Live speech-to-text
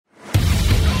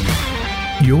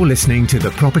You're listening to the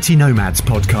Property Nomads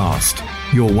podcast,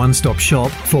 your one-stop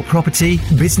shop for property,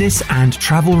 business and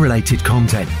travel-related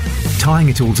content, tying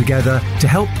it all together to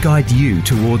help guide you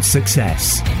towards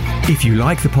success. If you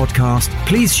like the podcast,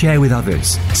 please share with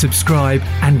others, subscribe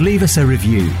and leave us a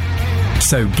review.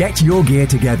 So get your gear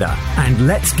together and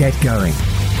let's get going.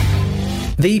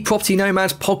 The Property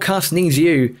Nomads podcast needs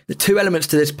you. The two elements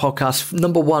to this podcast.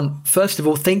 Number one, first of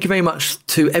all, thank you very much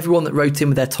to everyone that wrote in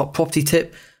with their top property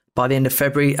tip by the end of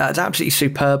February. It's absolutely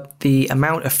superb. The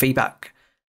amount of feedback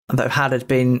that I've had has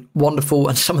been wonderful,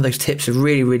 and some of those tips are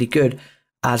really, really good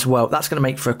as well. That's going to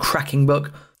make for a cracking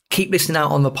book. Keep listening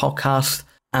out on the podcast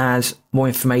as more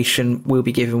information will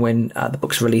be given when the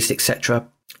book's released, etc.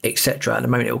 etc. At the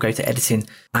moment, it will go to editing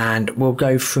and we'll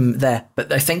go from there.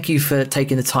 But I thank you for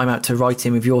taking the time out to write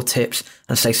in with your tips,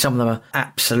 and say some of them are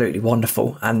absolutely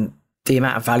wonderful. And the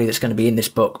amount of value that's going to be in this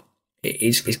book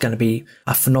is going to be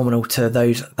phenomenal to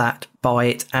those that buy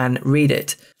it and read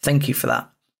it. Thank you for that.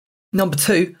 Number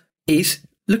two is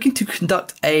looking to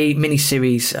conduct a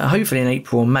mini-series, hopefully in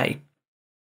April or May.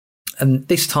 And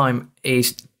this time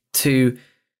is to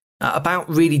about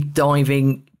really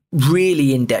diving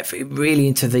really in depth, really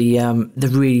into the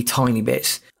really tiny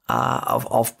bits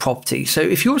of property. So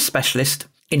if you're a specialist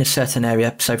in a certain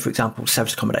area, so for example,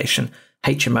 service accommodation,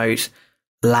 HMOs,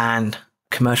 land,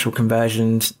 commercial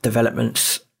conversions,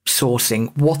 developments,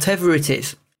 sourcing, whatever it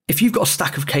is, if you've got a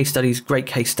stack of case studies, great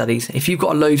case studies, if you've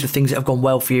got loads of things that have gone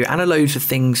well for you and loads of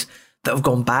things that have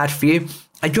gone bad for you,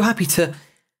 and you're happy to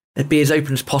be as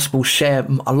open as possible, share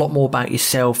a lot more about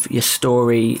yourself, your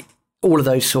story, all of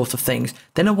those sort of things,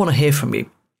 then I want to hear from you.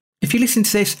 If you listen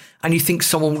to this and you think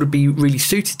someone would be really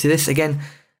suited to this, again,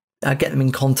 get them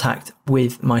in contact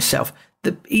with myself.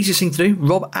 The easiest thing to do,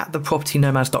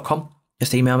 rob@thepropertynomads.com.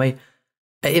 Just email me.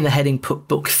 In the heading, put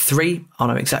book 3. I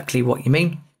know exactly what you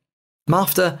mean.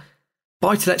 After,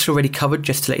 buy-to-let's already covered,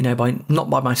 just to let you know, not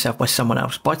by myself, by someone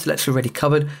else. Buy-to-let's already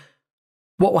covered.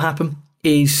 What will happen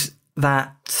is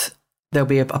that there'll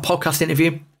be a podcast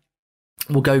interview.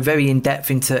 We'll go very in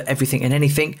depth into everything and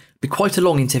anything. It'll be quite a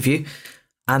long interview.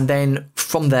 And then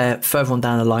from there, further on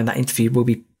down the line, that interview will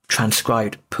be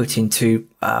transcribed, put into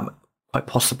quite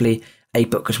possibly a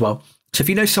book as well. So if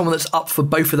you know someone that's up for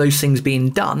both of those things being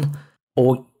done,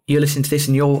 or you're listening to this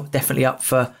and you're definitely up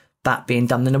for that being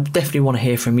done, then I definitely want to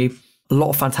hear from you. A lot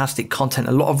of fantastic content,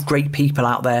 a lot of great people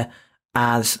out there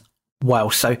as well.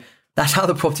 So that's how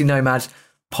the Property Nomads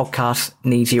podcast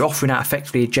needs you, offering out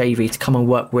effectively a JV to come and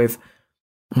work with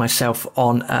myself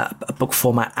on a book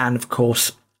format and, of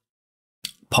course,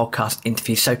 podcast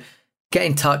interviews. So get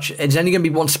in touch. There's only going to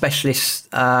be one specialist,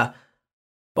 one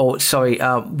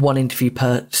interview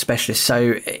per specialist.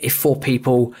 So if 4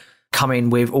 people come in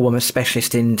with, I'm a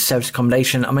specialist in service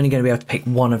accommodation, I'm only going to be able to pick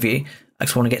one of you. I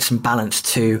just want to get some balance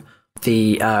to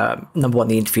the number one,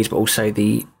 the interviews, but also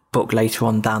the book later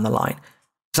on down the line.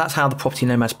 So that's how the Property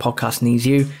Nomads podcast needs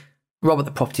you.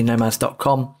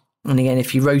 rob@thepropertynomads.com. And again,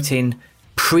 if you wrote in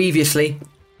previously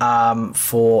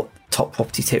for top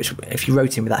property tips, if you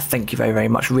wrote in with that, thank you very, very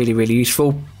much. Really, really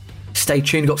useful. Stay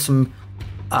tuned. Got some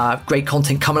great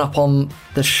content coming up on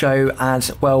the show as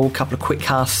well. A couple of quick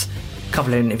casts, a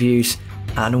couple of interviews,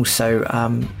 and also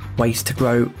ways to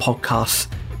grow podcasts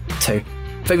too.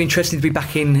 Very interesting to be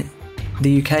back in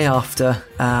the UK after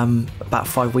about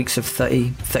 5 weeks of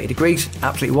 30 degrees.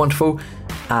 Absolutely wonderful.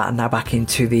 And now back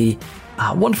into the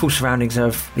wonderful surroundings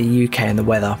of the UK and the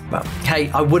weather. But hey,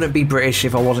 I wouldn't be British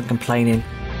if I wasn't complaining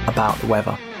about the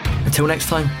weather. Until next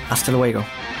time, hasta luego.